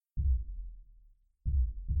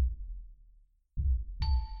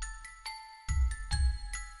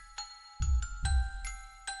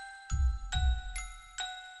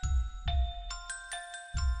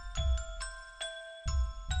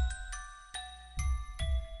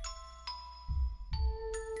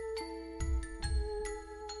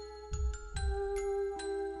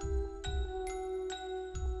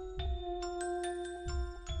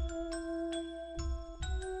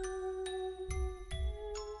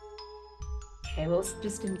Okay, well, let's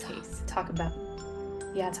just in case. talk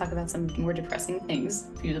about some more depressing things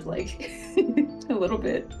if you'd like. A little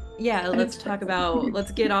bit Yeah, unexpected.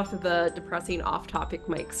 let's get off of the depressing off-topic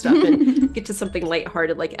Mike stuff and get to something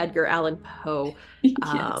lighthearted like Edgar Allan Poe.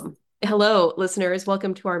 Yes. Hello, listeners.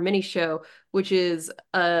 Welcome to our mini show, which is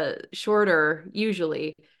a shorter,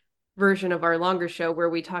 usually, version of our longer show where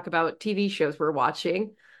we talk about TV shows we're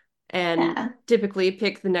watching and Yeah. typically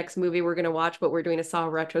pick the next movie we're going to watch, but we're doing a Saw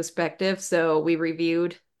retrospective. So we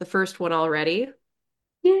reviewed the first one already,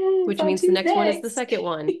 Yay, which Saw means the 2 next one is the next. second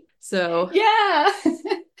one. So Yeah.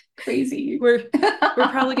 Crazy. we're we're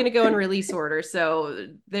probably going to go in release order. So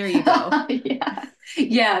there you go. Yeah.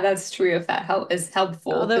 Yeah, that's true. If that is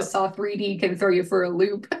helpful, because Although Saw 3D can throw you for a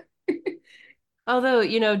loop.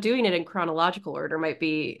 doing it in chronological order might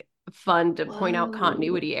be fun to point out Whoa.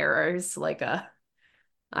 continuity errors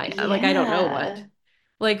I don't know what. Yeah.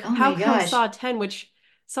 Like Oh how my come gosh. Saw 10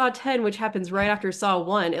 which happens right after Saw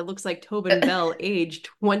 1, it looks like Tobin Bell aged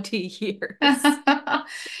 20 years.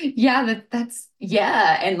 Yeah, that's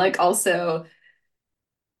yeah. And like also,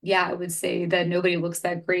 yeah, I would say that nobody looks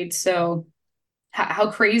that great. So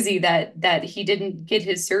how crazy that he didn't get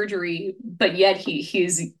his surgery, but yet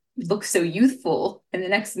he's looks so youthful in the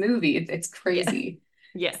next movie. It's Yeah. crazy.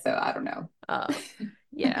 Yeah. So I don't know. Uh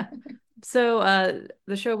yeah. So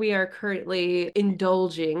the show we are currently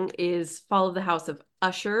indulging is Fall of the House of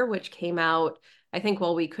Usher, which came out, I think,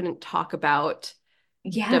 while we couldn't talk about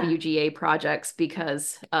Yeah. WGA projects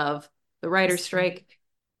because of the writer's strike.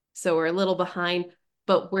 So we're a little behind,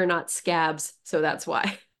 but we're not scabs, so that's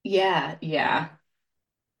why. Yeah, yeah.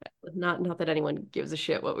 Not that anyone gives a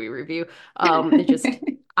shit what we review. It just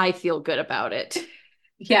I feel good about it.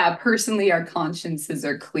 Yeah, personally, our consciences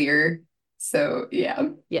are clear. So yeah.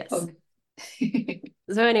 Yes. Okay.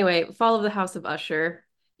 So anyway, Fall of the House of Usher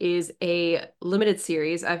is a limited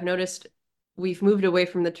series. I've noticed we've moved away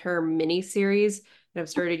from the term mini series and I've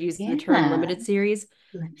started using the term Yeah. limited series.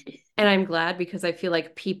 Limited. And I'm glad because I feel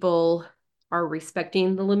like people are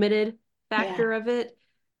respecting the limited Yeah. factor of it.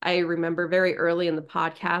 I remember very early in the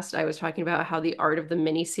podcast, I was talking about how the art of the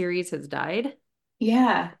mini series has died.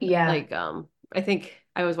 Yeah. Yeah. Like, I think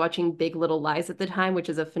I was watching Big Little Lies at the time, which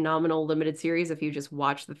is a phenomenal limited series if you just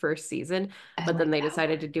watch the first season. I But then like they that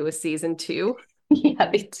decided to do a season two. one. Yeah,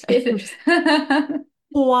 they I'm did. just,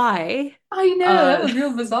 why? I know, that Uh, was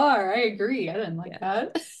real bizarre. I agree. I didn't like yeah.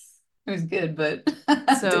 that. It was good, but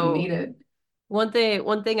didn't need So it. one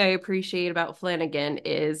thing I appreciate about Flanagan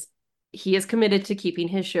is he is committed to keeping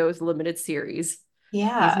his shows limited series. He's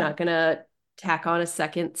Yeah. not gonna tack on a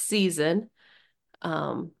second season.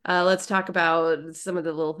 Let's talk about some of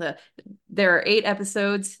the there are 8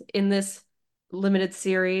 episodes in this limited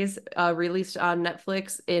series, released on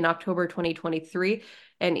Netflix in October 2023,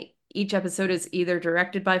 and each episode is either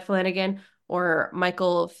directed by Flanagan or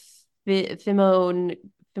Michael Fimognari.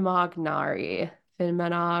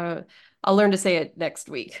 Fimognari. I'll learn to say it next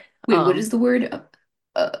week. Wait, what is the word?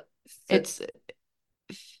 Uh, f It's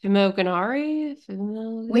Fimognari.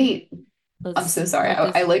 wait, I'm Let's so sorry.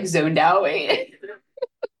 let I this. like zoned out. Wait.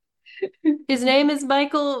 His name is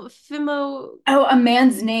Michael Fimo. Oh, a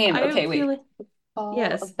man's name. I am Okay, wait. feeling. Fall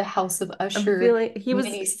Yes, of the House of I'm Usher feeling.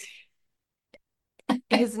 mini.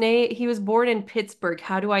 His name. He was born in Pittsburgh.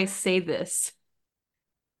 How do I say this?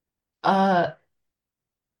 Uh,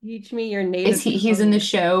 Teach me your is native he's in the tongue.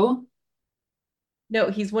 show? No,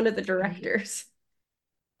 he's one of the Wait. directors.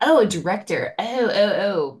 Oh, a director.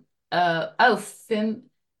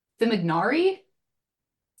 Fimignari?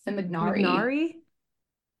 Fimignari. Mignari?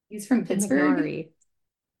 He's from Pittsburgh. Mignari.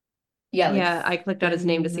 Yeah, like Yeah, I clicked on his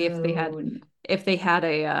name to see Fimone. if they had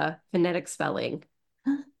a phonetic spelling,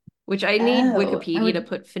 which I need Oh, I Wikipedia to would.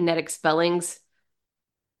 put phonetic spellings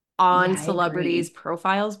on Yeah, I celebrities' agree.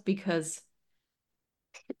 profiles because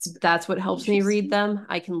Pittsburgh. that's what helps me read Interesting. them.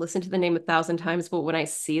 I can listen to the name 1,000 times, but when I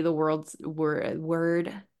see the world's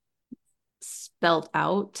word spelled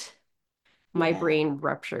out, my Yeah. brain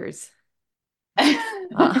ruptures.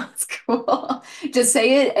 Uh, That's cool. Just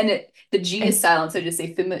say it, and the G is and silent, so just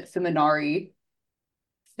say Feminari.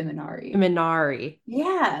 Feminari. Minari,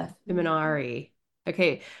 Yeah. Feminari.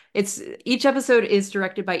 Okay, it's each episode is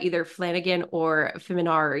directed by either Flanagan or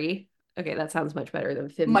Feminari. Okay, that sounds much better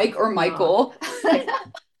than Mike or Fimog. Michael.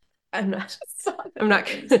 I'm not. Just saw I'm the not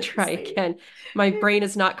words gonna at the try same. again. My brain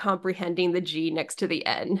is not comprehending the G next to the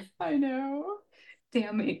N. I know.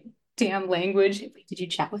 Damn it. Damn language. Wait, did you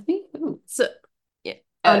chat with me? Ooh. So yeah,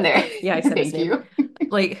 Oh, there. yeah, I said his Thank name. you.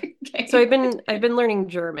 Like, so Okay. I've been learning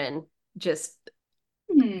German, just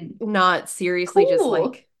Hmm. not seriously, just Cool.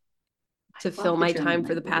 like to I love fill the my German time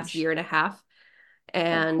for the past language. year and a half. Oh,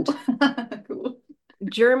 And cool. Cool.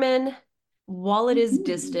 German, while it is Mhm.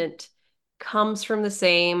 distant, comes from the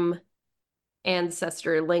same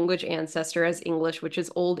language ancestor as English, which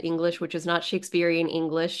is Old English, which is not Shakespearean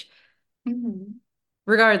English. Mhm.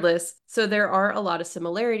 Regardless, so there are a lot of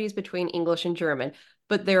similarities between English and German,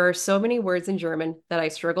 but there are so many words in German that I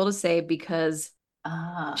struggle to say because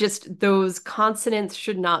Ah, just those consonants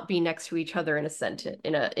should not be next to each other in a sentence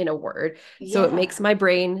in a word. So it makes yeah. my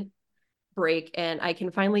brain break, and I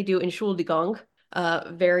can finally do Entschuldigung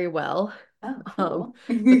very well. Oh, Um, cool.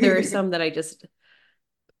 but there are some that I just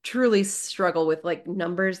truly struggle with, like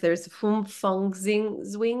numbers. There's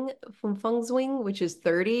Fünfungswing, which is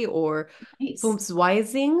 30, or Nice.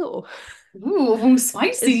 Fünfsweising. Ooh, It's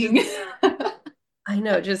spicy. just, I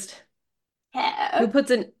know, just who Yeah.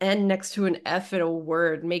 puts an N next to an F in a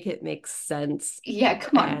word? Make it make sense. Yeah,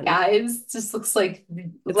 come on, And guys. Just looks like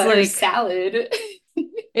it's letter like salad.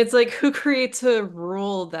 who creates a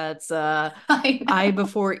rule that's I I know.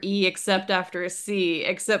 before E except after a C,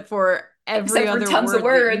 except for every Except for other tons of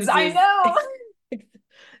word that words. I uses know.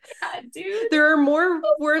 Yeah, dude. there are more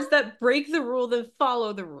words that break the rule than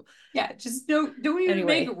follow the rule. Yeah, just don't even make a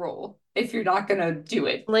Anyway, roll if you're not gonna do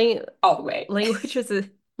it lang- all the way. language is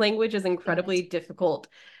God. incredibly difficult,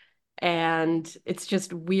 and it's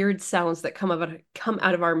just weird sounds that come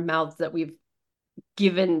out of our mouths that we've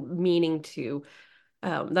given meaning to.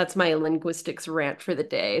 That's my linguistics rant for the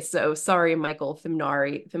day. So sorry, Michael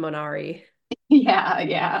Fimonari. Yeah,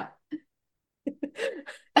 yeah. The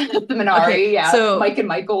Okay, Minari, yeah. Mike and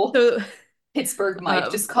Michael. so Pittsburgh Mike. uh,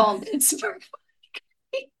 Just call him Pittsburgh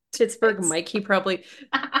Mike. Pittsburgh Mike, he probably,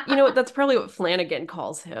 you know what? That's probably what Flanagan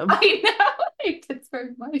calls him. I know. Like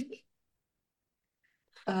Pittsburgh Mike.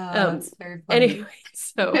 Um, It's very anyway, funny.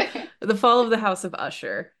 so the fall of the House of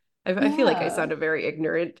Usher. I feel like I Yeah. sounded very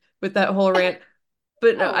ignorant with that whole rant,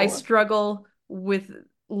 but no, I No. struggle with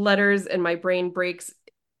letters and my brain breaks.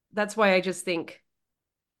 That's why I just think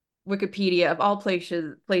Wikipedia, of all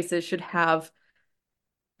places should have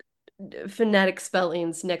phonetic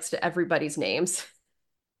spellings next to everybody's names.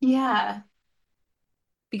 Yeah.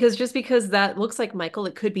 Because just because that looks like Michael,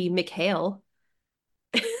 it could be Mikhail,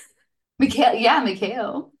 Mikhail, yeah,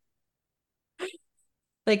 Mikhail.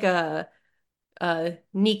 like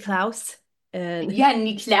Niklaus. And Yeah,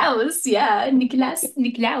 Niklaus. Yeah, Niklas,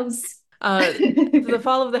 Niklaus. uh, the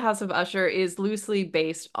Fall of the House of Usher is loosely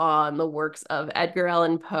based on the works of Edgar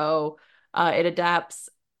Allan Poe. It adapts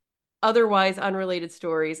otherwise unrelated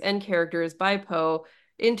stories and characters by Poe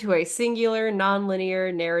into a singular,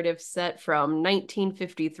 nonlinear narrative set from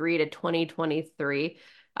 1953 to 2023.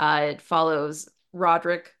 It follows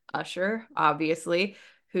Roderick Usher, obviously,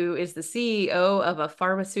 who is the CEO of a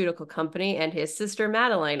pharmaceutical company, and his sister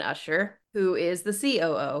Madeline Usher, who is the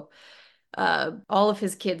COO. All of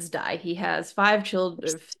his kids die. He has 5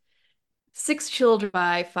 children, 6 children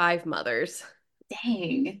by 5 mothers.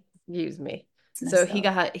 Dang. Excuse me. It's So messed he up.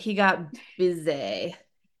 got he got busy.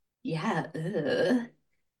 Yeah, ugh.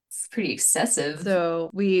 It's pretty excessive. So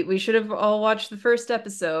we should have all watched the first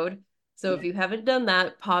episode. So Yeah. if you haven't done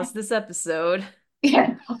that, pause this episode,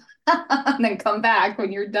 Yeah. And then come back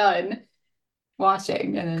when you're done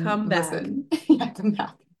watching and come then back. listen. Yeah, come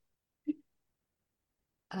back.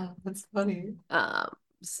 Oh, that's funny. Um,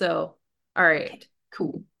 so all Okay, right.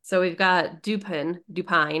 cool. So we've got Yeah, Dupin.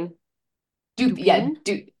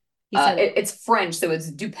 He said, it's French, so it's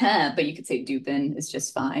Dupin, but you could say Dupin. It's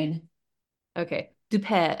just fine. okay,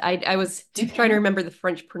 Dupin. I was trying to Dupin? remember the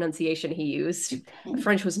French pronunciation he used. Dupin.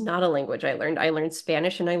 French was not a language I learned. I learned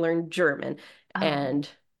Spanish and I learned German. Oh, And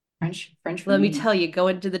French for let me me. tell you,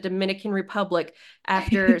 going to the Dominican Republic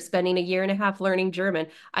after spending a year and a half learning German,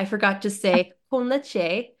 I forgot to say con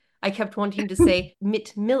leche. I kept wanting to say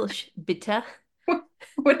mit Milch, bitte.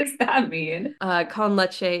 What does that mean? Con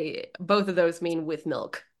leche, both of those mean with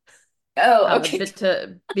milk. Oh, okay.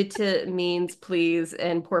 Bitte means please,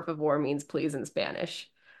 and por favor means please in Spanish.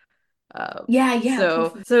 Yeah, yeah,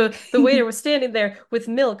 So the waiter was standing there with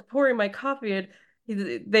milk, pouring my coffee in.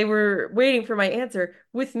 They were waiting for my answer,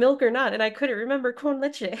 with milk or not, and I couldn't remember con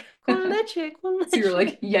So you're leche,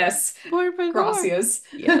 like, yes, por favor. gracias.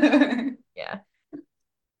 Yeah, yeah.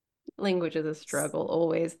 Language is a struggle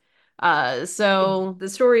always. So the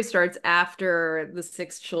story starts after the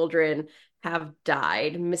 6 children have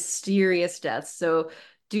died, mysterious deaths. So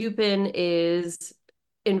Dupin is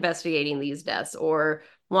investigating these deaths or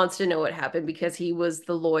wants to know what happened because he was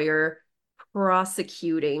the lawyer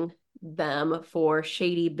prosecuting them for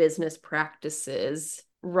shady business practices.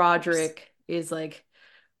 Roderick is like,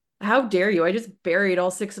 how dare you? I just buried all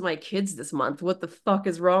 6 of my kids this month. What the fuck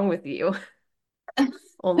is wrong with you?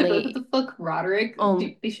 What Only the fuck, Roderick?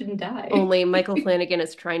 only They shouldn't die. only Michael Flanagan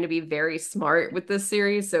is trying to be very smart with this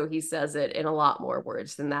series, so he says it in a lot more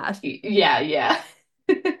words than that. Yeah, yeah.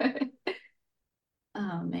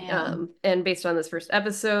 Oh man. And based on this first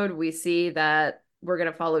episode, we see that we're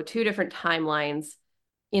going to follow two different timelines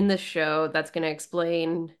in the show that's going to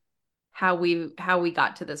explain how we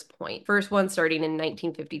got to this point. First one starting in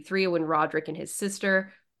 1953 when Roderick and his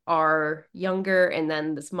sister are younger, and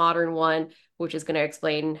then this modern one, which is going to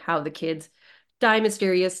explain how the kids die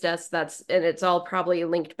mysterious deaths. And it's all probably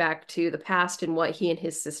linked back to the past and what he and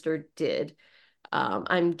his sister did.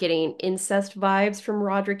 I'm getting incest vibes from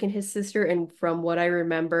Roderick and his sister, and from what I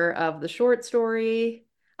remember of the short story,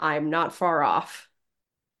 I'm not far off.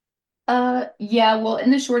 Yeah, well,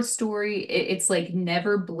 in the short story, it's like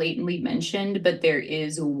never blatantly mentioned, but there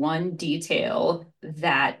is one detail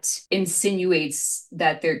that insinuates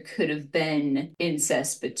that there could have been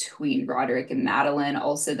incest between Roderick and Madeline.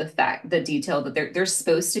 Also, the detail that they're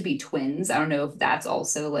supposed to be twins. I don't know if that's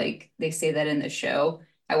also like they say that in the show.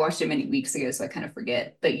 I watched it many weeks ago, so I kind of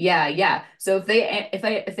forget. But yeah, yeah. So if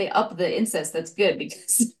they up the incest, that's good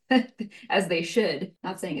because as they should.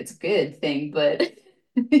 Not saying it's a good thing, but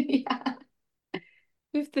yeah.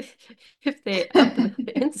 If they if they up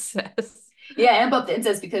the incest. Yeah, amp up the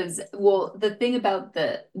incest because well, the thing about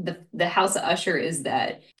the House of Usher is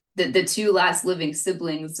that the two last living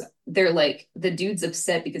siblings, they're like the dude's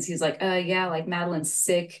upset because he's like, yeah, like Madeline's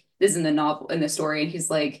sick. This is in the novel in the story, and he's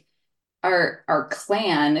like, our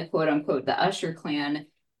clan, quote unquote, the Usher clan,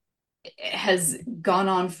 has gone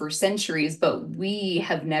on for centuries, but we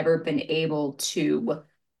have never been able to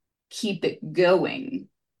keep it going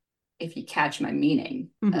if you catch my meaning.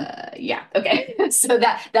 Mhm. Yeah, okay. So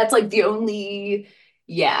that's like the only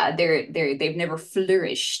yeah, they've never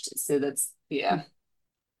flourished. So that's yeah.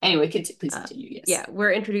 Anyway, please Uh, continue. Yes. yeah,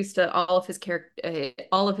 we're introduced to all of his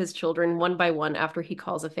all of his children one by one after he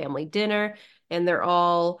calls a family dinner, and they're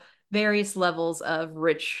all various levels of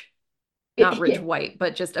rich, not rich Yeah. white,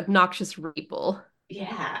 but just obnoxious people.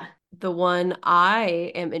 Yeah. The one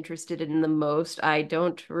I am interested in the most, I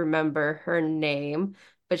don't remember her name,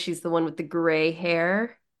 but she's the one with the gray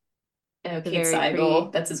hair, Oh, the Kate very Seigel,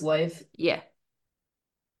 pretty. that's his wife. Yeah,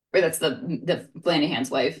 Or that's the Flanagan's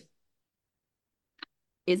wife.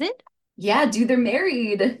 is it? Yeah, dude, they're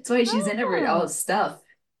married. That's why she's in all Oh, his stuff.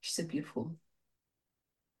 She's so beautiful.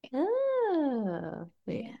 oh,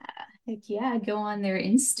 Yeah. wait, Heck yeah, go on their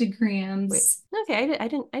wait. Instagrams. Okay, I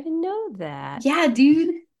didn't know that. Yeah,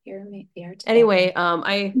 dude. They are together. Anyway,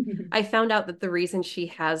 I found out that the reason she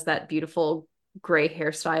has that beautiful gray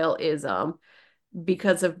hairstyle is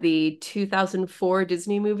because of the 2004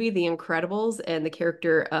 Disney movie The Incredibles and the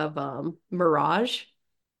character of Mirage.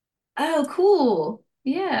 Oh, cool.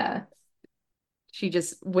 Yeah. She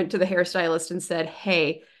just went to the hairstylist and said,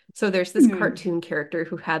 "Hey, so there's this Hmm. cartoon character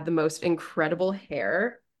who had the most incredible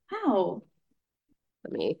hair. Wow.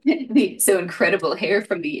 Let me, The so incredible hair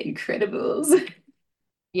from the Incredibles.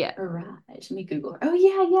 yeah, Mirage. Let me Google her. Oh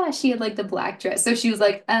yeah, yeah. She had like the black dress. So she was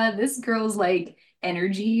like, this girl's like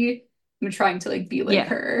energy. I'm trying to like be like yeah,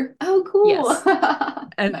 her. Oh, cool. yes."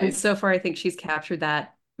 And Nice. so far, I think she's captured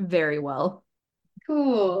that very well.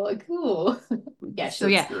 Cool. Cool. Yeah, she So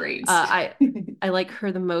looks yeah, great. I like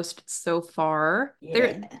her the most so far.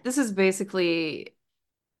 Yeah. This is basically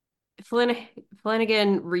Flan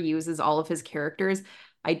Flanagan reuses all of his characters.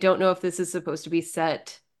 I don't know if this is supposed to be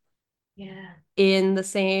set Yeah. in the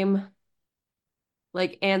same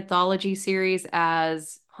like anthology series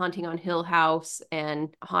as Haunting on Hill House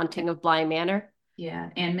and Haunting of Bly Manor. Yeah.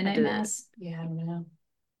 And I Midnight did Mass. Yeah, I don't know.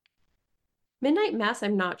 Midnight Mass,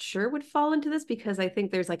 I'm not sure would fall into this because I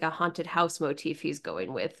think there's like a haunted house motif he's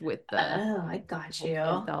going with the Oh, I got whole you.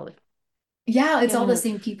 anthology. Yeah, it's Yeah, I all don't the know.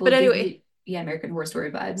 same people. But It gives anyway, me, yeah, American Horror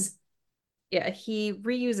Story vibes. yeah, he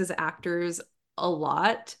reuses actors a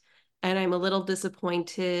lot, and I'm a little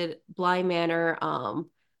disappointed. Bly Manor,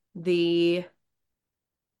 the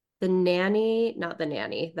nanny, not the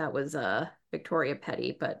nanny, that was Victoria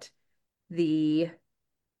Petty, but the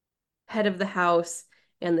head of the house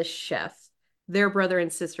and the chef, their brother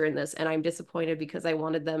and sister in this, and I'm disappointed because I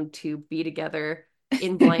wanted them to be together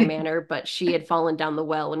in Bly Manor, but she had fallen down the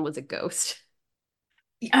well and was a ghost.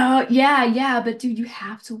 Oh, yeah, yeah, but dude, you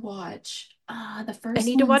have to watch. The I first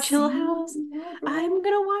need to one, watch Hill see? House. Yeah, I'm bro.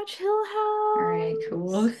 gonna watch Hill All right, House.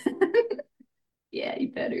 cool. Yeah,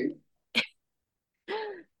 you better.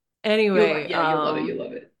 Anyway, Yeah, you'll love it. You'll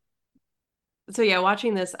love it. so yeah,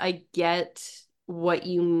 watching this, I get what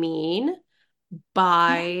you mean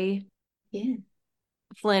Yeah, by yeah.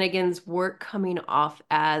 Flanagan's work coming off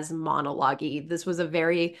as monologue. This was a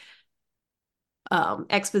very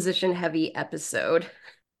exposition heavy episode.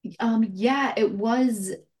 Yeah, it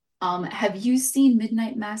was. Have you seen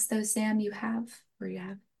Midnight Mass though, Sam? You have? Or you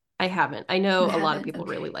have? I haven't. I You know a lot of haven't? people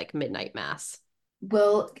really Okay. like Midnight Mass.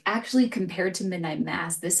 Well, actually, compared to Midnight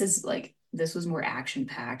Mass, this was more action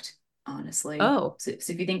packed, honestly. Oh, So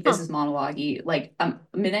if you think this huh. is monologue-y, like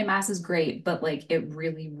Midnight Mass is great, but like it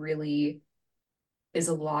really, really is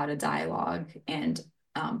a lot of dialogue. And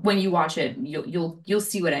when you watch it, you'll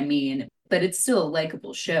see what I mean. But it's still a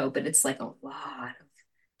likable show, but it's like a lot of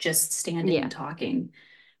just standing and Yeah. talking.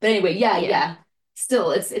 But anyway, yeah, Yeah. yeah.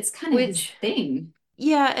 Still, it's kind of his Which, thing.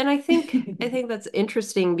 yeah, and I think that's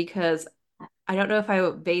interesting because I don't know if I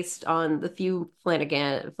based on the few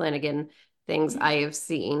Flanagan things Yeah, I have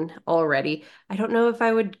seen already. I don't know if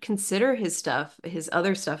I would consider his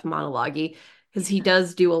other stuff monologue because he yeah,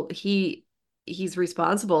 does do he's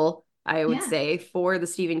responsible, I would yeah. say, for the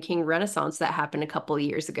Stephen King Renaissance that happened a couple of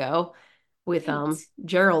years ago with Right.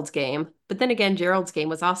 Gerald's Game. But then again, Gerald's Game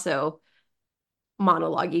was also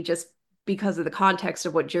monologue just because of the context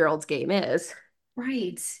of what Gerald's Game is.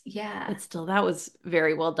 Right. Yeah. But still, that was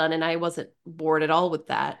very well done, and I wasn't bored at all with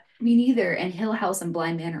that. Me neither. And Hill House and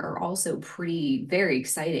Blind Manor are also very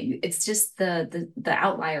exciting. It's just the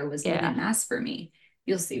outlier was Yeah, Midnight Mass for me.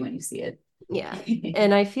 You'll see when you see it. yeah.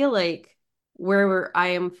 And I feel like where I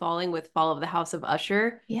am falling with Fall of the House of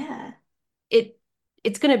Usher, Yeah. it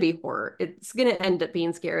it's gonna be horror. It's gonna end up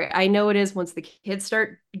being scary. I know it is once the kids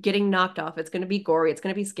start getting knocked off. It's gonna be gory. It's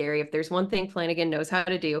gonna be scary. If there's one thing Flanagan knows how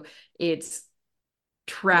to do, it's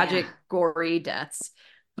Yeah. tragic, gory deaths.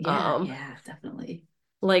 Yeah. Um, Yeah. Definitely.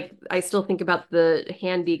 like I still think about the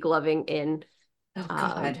handy gloving in Oh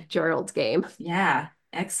God. Gerald's Game. Yeah.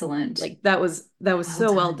 Excellent. Like that was Well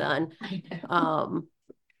so well done. done. I know. Um,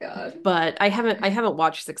 God. but I haven't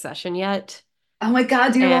watched Succession yet. Oh my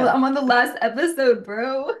God, dude, And I'm on the last episode,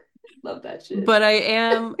 bro. Love that shit. but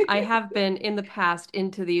I have been in the past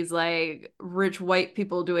into these like rich white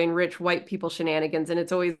people doing rich white people shenanigans, and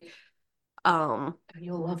it's always um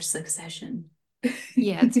You'll love Succession.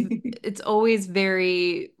 yeah, it's always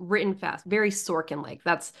very written fast, very Sorkin like.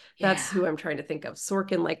 That's Yeah. who I'm trying to think of.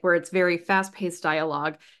 Sorkin like where it's very fast-paced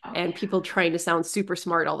dialogue Oh and yeah. people trying to sound super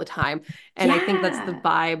smart all the time. And I think that's the Yeah.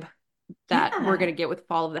 vibe that we're going Yeah. to get with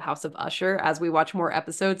Fall of the House of Usher as we watch more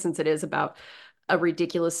episodes, since it is about a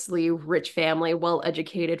ridiculously rich family,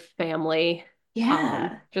 well-educated family,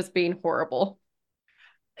 Yeah. just being horrible.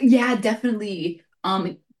 Yeah, definitely.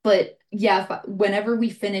 But yeah, whenever we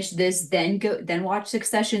finish this, then watch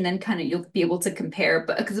Succession, then kind of you'll be able to compare.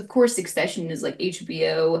 But because of course Succession is like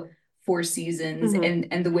HBO 4 seasons, Hmm.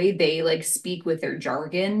 and the way they like speak with their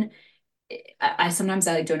jargon, I sometimes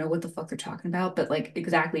I like don't know what the fuck they're talking about, but like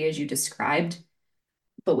exactly as you described.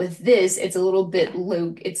 But with this, it's a little bit Yeah.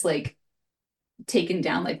 low. It's like taken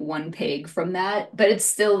down like one peg from that, but it's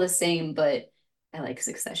still the same. But I like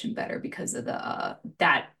Succession better because of the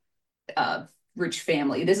that uh rich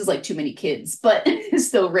family. This is like too many kids, but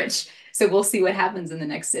still rich. So we'll see what happens in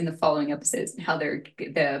the following episodes and how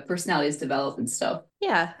the personalities develop and stuff.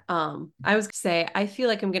 Yeah. I was gonna say I feel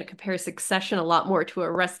like I'm gonna compare Succession a lot more to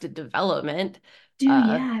Arrested Development. Dude, Uh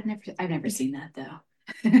yeah, I've never bec- seen that though.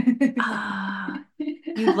 ah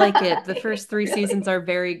you'd like it. The first three Really? seasons are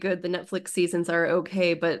very good. The Netflix seasons are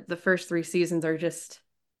okay, but the first three seasons are just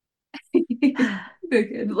They're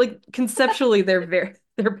good. like conceptually they're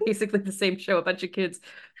basically the same show, a bunch of kids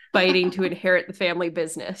fighting to inherit the family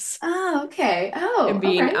business Oh, okay. Oh, and all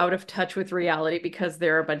being right. out of touch with reality because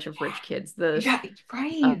they're a bunch of rich kids. The Yeah, uh,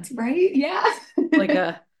 right, right. Yeah. like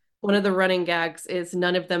a one of the running gags is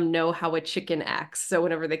none of them know how a chicken acts. So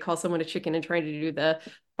whenever they call someone a chicken and trying to do the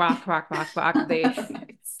bok bok bok bok, they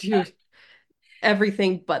Nice. do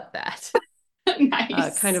everything but that. Kind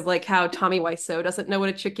Nice. of like how Tommy Wiseau doesn't know what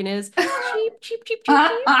a chicken is. Cheep, cheep, cheep, cheep,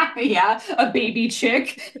 cheep. Yeah, a baby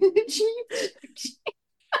chick.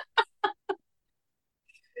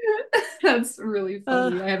 That's really Uh,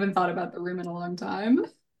 funny. I haven't thought about the room in a long time.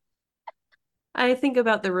 I think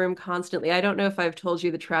about the room constantly. I don't know if I've told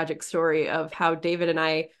you the tragic story of how David and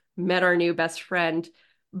I met our new best friend,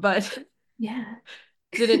 but Yeah.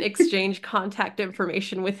 didn't exchange contact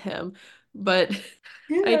information with him. But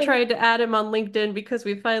I Yeah. tried to add him on LinkedIn because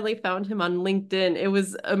we finally found him on LinkedIn. It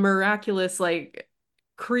was a miraculous, like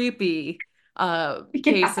creepy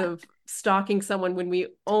case Yeah. of stalking someone when we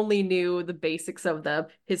only knew the basics of them,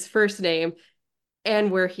 his first name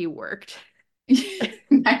and where he worked.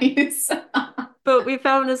 Nice. But we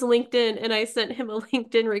found his LinkedIn and I sent him a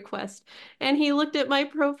LinkedIn request and he looked at my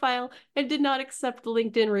profile and did not accept the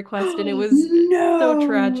LinkedIn request and it was so No,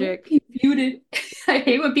 tragic. he viewed it. I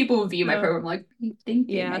hate when people view my So, program like, what are you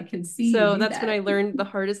thinking? I yeah. can see you So do that's when I that. learned the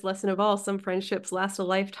hardest lesson of all. Some friendships last a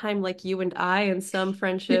lifetime, like you and I, and some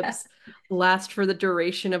Yeah. friendships last for the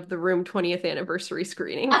duration of the Room 20th anniversary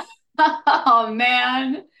screening. Oh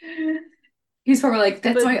man. He's probably like,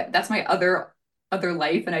 But that's my other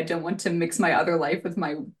life, and I don't want to mix my other life with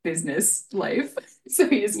my business life. So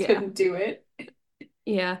he just yeah, couldn't do it.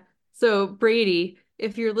 yeah. So Brady,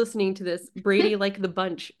 if you're listening to this, Brady like the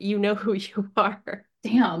bunch, you know who you are.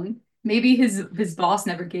 Damn. Maybe his boss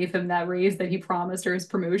never gave him that raise that he promised or his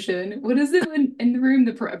promotion. What is it in the room?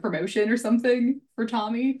 The promotion or something for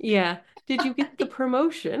Tommy? Yeah. Did you get the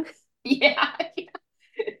promotion? Yeah.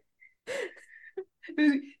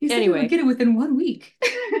 He said he would Anyway, get it within 1 week.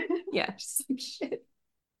 yeah. Just like shit.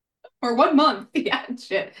 Or 1 month. Yeah,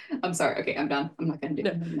 shit. I'm sorry. Okay, I'm done. No, I'm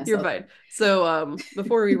gonna mess you're up. fine. So,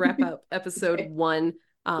 before we wrap up episode Okay. 1,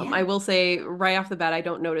 I Yeah. will say right off the bat, I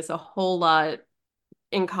don't notice a whole lot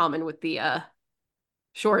in common with the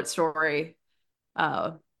short story,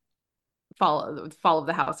 uh, Fall of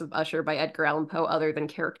the House of Usher by Edgar Allan Poe, other than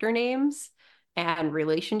character names and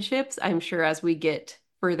relationships. I'm sure as we get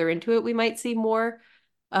further into it, we might see more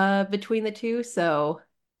between the two. So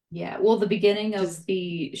Yeah. Well, the beginning of just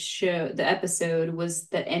the episode was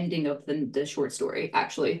the ending of the short story,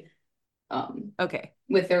 actually. Um, okay.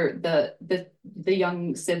 with the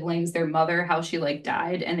young siblings, their mother, how she like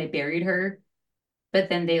died and they buried her, but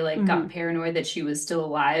then they like got Hmm. paranoid that she was still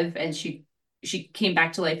alive and she came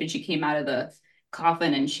back to life and she came out of the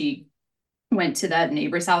coffin and she went to that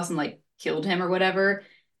neighbor's house and like killed him or whatever.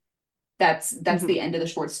 That's the Hmm. end of the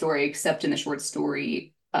short story, except in the short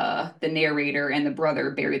story, the narrator and the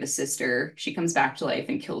brother bury the sister. She comes back to life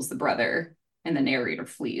and kills the brother, and the narrator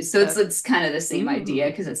flees. So Okay. it's kind of the same idea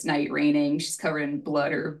Mm, because it's night raining. She's covered in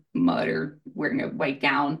blood or mud or wearing a white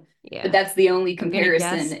gown. But yeah. that's the only I'm gonna guess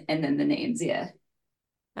comparison, and then the names, yeah.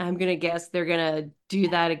 I'm gonna guess they're gonna do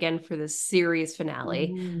that again for the series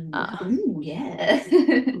finale. Ooh, Uh, ooh, yeah.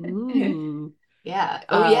 ooh. Yeah.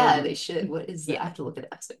 Oh, yeah, Um, they should. What is the, I yeah. have to look at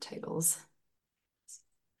the episode titles.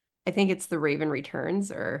 I think it's The Raven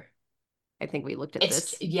Returns, or I think we looked at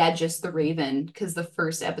It's, this. yeah, just the Raven, because the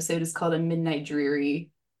first episode is called A Midnight Dreary,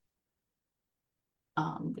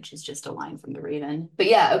 which is just a line from the Raven. But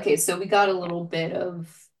yeah, okay, so we got a Yeah. little bit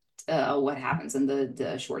of what happens in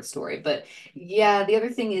the short story. But yeah, the other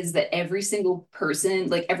thing is that every single person,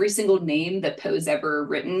 like every single name that Poe's ever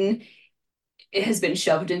written, it has been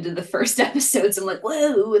shoved into the first episode. So I'm like,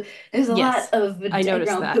 whoa, there's a lot Yes, of I Edgar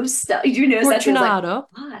noticed Allan Poe that. stuff. You notice that too? I was like, Fortunato.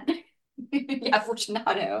 a lot. Yeah,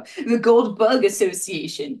 Fortunato, the Gold Bug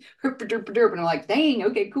Association. And I'm like, dang,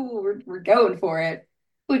 okay, cool, we're going for it,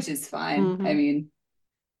 which is fine. I Hmm. mean,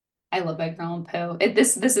 I love Edgar Allan Poe.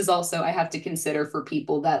 This is also I have to consider for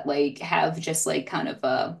people that like have just like kind of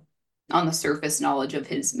on the surface knowledge of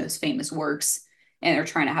his most famous works and they're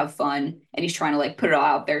trying to have fun and he's trying to like put it all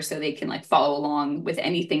out there so they can like follow along with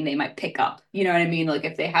anything they might pick up. You know what I mean? Like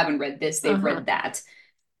if they haven't read this, they've Uh-huh. read that.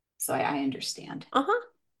 So I understand. Uh-huh.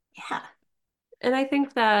 Yeah. And I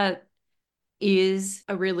think that is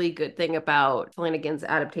a really good thing about Flanagan's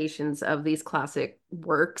adaptations of these classic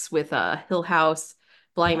works with Hill House,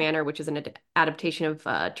 Bly Yeah. Manor, which is an adaptation of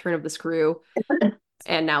Turn of the Screw,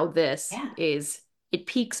 and now this Yeah. is it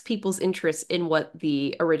piques people's interest in what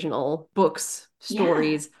the original books, Yeah.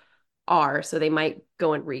 stories are, so they might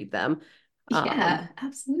go and read them. Yeah.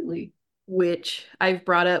 Absolutely. Which I've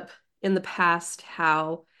brought up in the past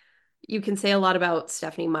how you can say a lot about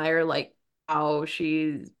Stephanie Meyer, like how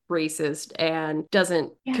she's racist and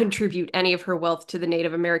doesn't Yeah. contribute any of her wealth to the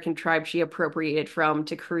Native American tribe she appropriated from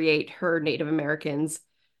to create her Native Americans.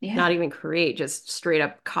 Not Yeah. even create, just straight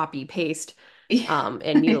up copy paste Yeah.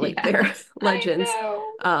 and mutilate Yeah. their I legends.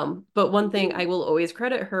 know. But one thing I will always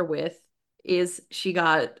credit her with is she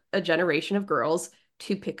got a generation of girls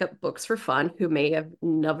to pick up books for fun who may have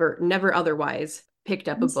never otherwise picked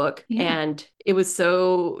up a book. Yeah. And it was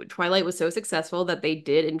so Twilight was so successful that they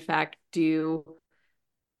did in fact do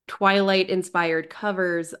Twilight inspired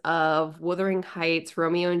covers of Wuthering Heights,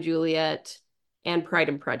 Romeo and Juliet, and Pride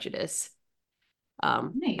and Prejudice.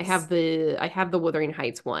 Nice. I have the Wuthering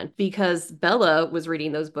Heights one because Bella was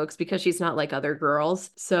reading those books because she's not like other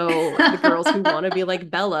girls. So the girls who want to be like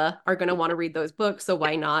Bella are going to want to read those books. So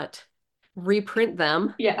why not reprint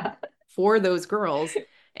them Yeah. for those girls?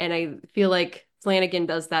 And I feel like Flanagan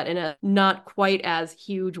does that in a not quite as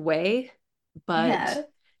huge way, but Yeah.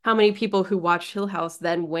 how many people who watched Hill House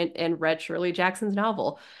then went and read Shirley Jackson's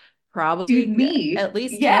novel? Dude, Probably me. at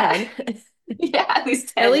least Yeah. 10, Yeah, at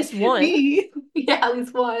least at 10. least one. Me. Yeah, at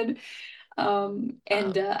least one.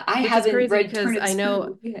 And Um, I which is haven't crazy read Turn because of the I know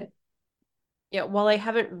Screw. Yeah. Yeah, while I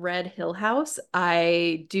haven't read Hill House,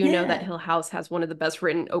 I do know that Yeah. Hill House has one of the best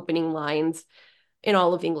written opening lines in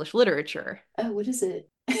all of English literature. Oh, what is it?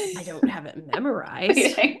 I don't have it Wait, memorized.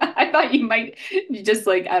 hang on. I thought you might you just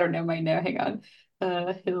like, I don't know, might know. Hang on.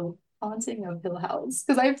 Hill Haunting of Hill House.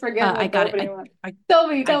 Because I forget I what the got it. opening was. I Tell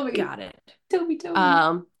me, I tell me. got it. Tell me, tell me.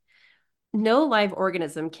 Um, no live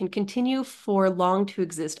organism can continue for long to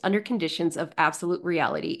exist under conditions of absolute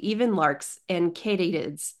reality. Even larks and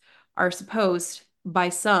katydids are supposed by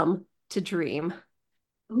some to dream.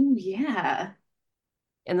 Oh yeah.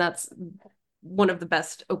 And that's one of the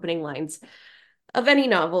best opening lines of any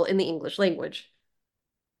novel in the English language.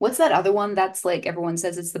 What's that other one that's like everyone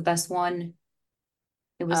says it's the best one?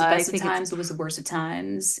 It was the I best of think it's, times, it was the worst of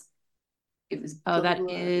times. It was oh, blah blah that blah,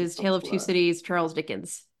 it was is blah Tale of Two blah. Cities, Charles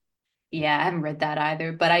Dickens. Yeah, I haven't read that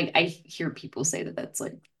either, but I hear people say that that's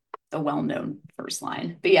like a well-known first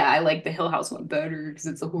line. But yeah, I like the Hill House one better because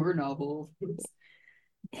it's a horror novel.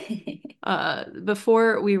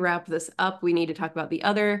 Before we wrap this up, we need to talk about the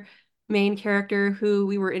other main character who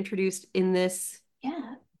we were introduced in this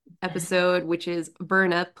Yeah. episode, which is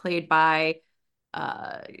Verna, played by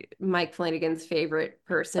uh, Mike Flanagan's favorite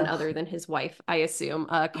person other Ugh, than his wife, I assume.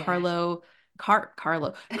 yeah. Carlo.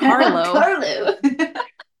 Carlo.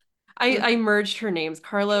 I merged her names,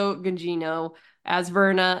 Carlo Gugino as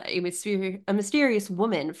Verna, a mysterious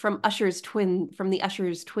woman from the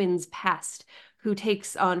Usher's twins past, who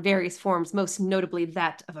takes on various forms, most notably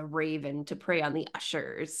that of a raven to prey on the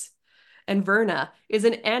Ushers. And Verna is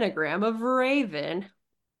an anagram of raven.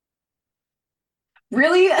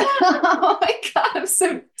 Really? Oh my God, I'm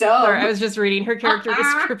so Sorry, I dumb. was just reading her character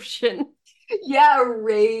description. Yeah,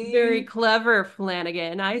 Very Ray. clever,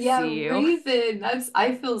 Flanagan. I Yeah, see you. Raven. That's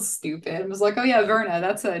I feel stupid. I was like, oh yeah, Verna.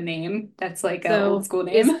 That's a name. That's like a old So school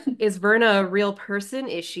name. is Verna a real person?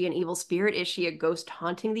 Is she an evil spirit? Is she a ghost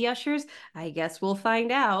haunting the Ushers? I guess we'll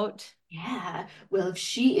find out. Yeah. Well, if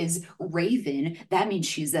she is Raven, that means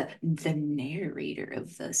she's the narrator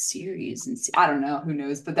of the series. And I don't know, who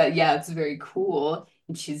knows? But that yeah, it's very cool.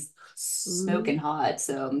 And she's Mm-hmm. smoking hot.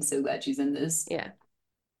 So I'm so glad she's in this. Yeah,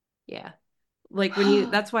 yeah. Like when you,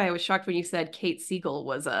 that's why I was shocked when you said Kate Siegel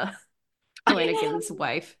was a I Flanagan's know.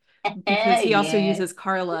 wife, because he also Yeah. uses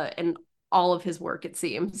Carla in all of his work, it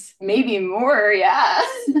seems. Maybe more, yeah.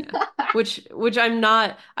 Yeah. Which I'm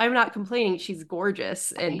not complaining. She's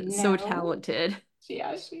gorgeous I and so know. talented.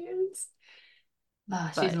 Yeah, she is.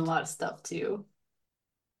 Ah, she's in a But lot of stuff too.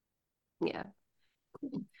 yeah.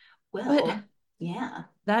 But Well, yeah.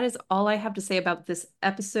 that is all I have to say about this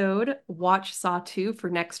episode. Watch Saw 2 for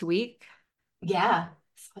next week. Yeah.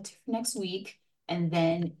 I'll do for next week. And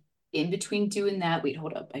then in between doing that, wait,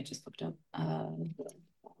 hold up. I just looked up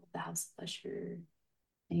the House of Usher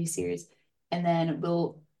mini series. And then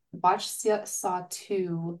we'll watch Saw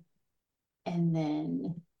 2 and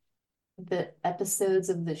then the episodes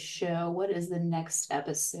of the show. What is the next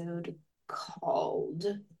episode called?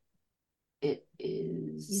 It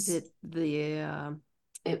Is is it the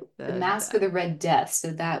the Mask of the Red Death.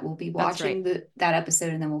 So that we'll be that's watching right. that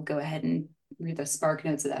episode and then we'll go ahead and read the spark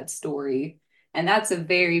notes of that story. And that's a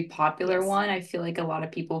very popular Yes. one. I feel like a lot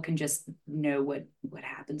of people can just know what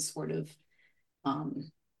happens sort of.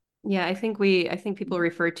 Um Yeah, I think people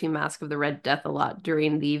refer to Mask of the Red Death a lot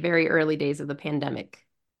during the very early days of the pandemic.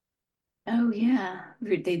 oh yeah,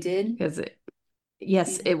 they did. Because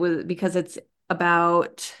yes, Yeah. it was because it's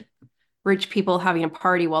about rich people having a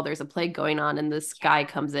party while there's a plague going on, and this guy Yeah.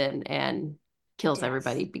 comes in and kills Death.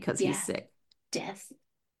 everybody because he's Yeah. sick. Death.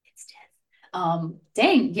 It's death.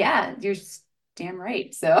 Dang, yeah, you're damn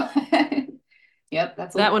right. So yep,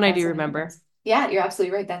 That one I that's do what remember. happens. Yeah, you're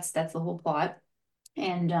absolutely right. That's the whole plot.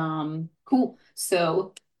 And cool.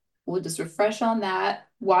 So we'll just refresh on that,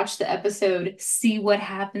 watch the episode, see what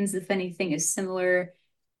happens if anything is similar,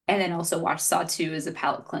 and then also watch Saw 2 as a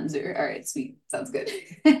palate cleanser. All right, sweet. Sounds good.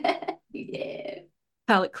 Yeah.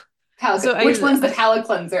 Palette. So Which one's the palate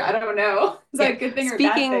cleanser? I don't know. Is that yeah. a good thing or a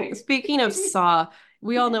bad thing? Speaking of Saw,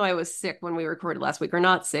 we all know I was sick when we recorded last week, or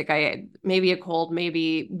not sick. I had maybe a cold,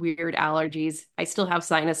 maybe weird allergies. I still have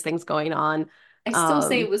sinus things going on. I still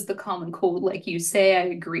say it Um, was the common cold, like you say. I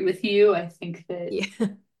agree with you. I think yeah.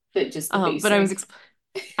 that just the But basic.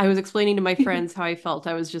 I was explaining to my friends how I felt.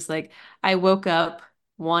 I was just like, I woke up,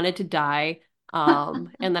 wanted to die, and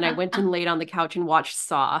then I went and laid on the couch and watched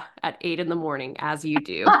Saw at 8 in the morning, as you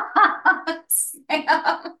do. Sam.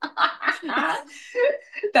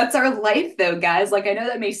 That's our life though, guys. Like I know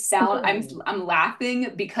that may sound Oh. I'm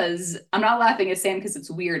laughing because I'm not laughing at Sam because it's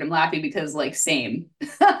weird. I'm laughing because like same.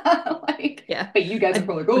 Like Yeah. but you guys are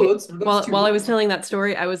probably like, oh, Okay. that's too While I was much. telling that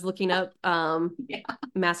story, I was looking up Yeah.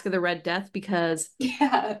 Mask of the Red Death because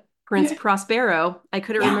Yeah. Prince Prospero. I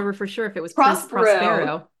couldn't Yeah, remember for sure if it was Prince Prospero.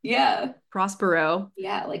 Prospero. Yeah. Prospero.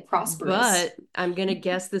 Yeah, like prosperous. But I'm gonna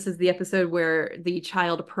guess this is the episode where the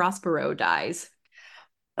child Prospero dies.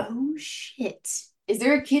 Oh shit. Is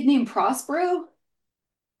there a kid named Prospero?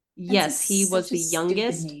 Yes, he was Such a the stupid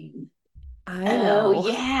youngest. name. I Oh know.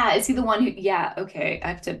 yeah. Is he the one who yeah, okay. I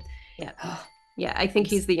have to Yeah. oh, Yeah, I think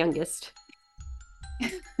oops. he's the youngest.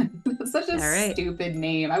 That's such a All right. stupid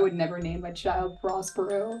name. I would never name my child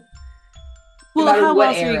Prospero, no Well, matter how what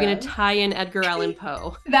else are you going to era. tie in Edgar Allan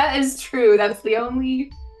Poe? That is true. That's the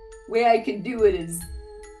only way I can do it is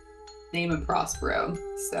name him Prospero.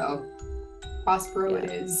 So Prospero it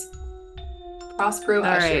Yeah. is. Prospero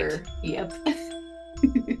All right. Usher. Yep.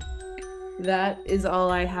 That is all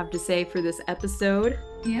I have to say for this episode.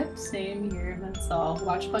 Yep, same here. That's all.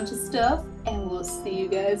 Watch a bunch of stuff, and we'll see you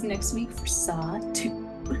guys next week for Saw 2.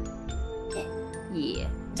 Yeah.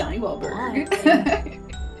 Donnie Bye. Wahlberg.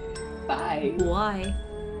 Bye. Bye.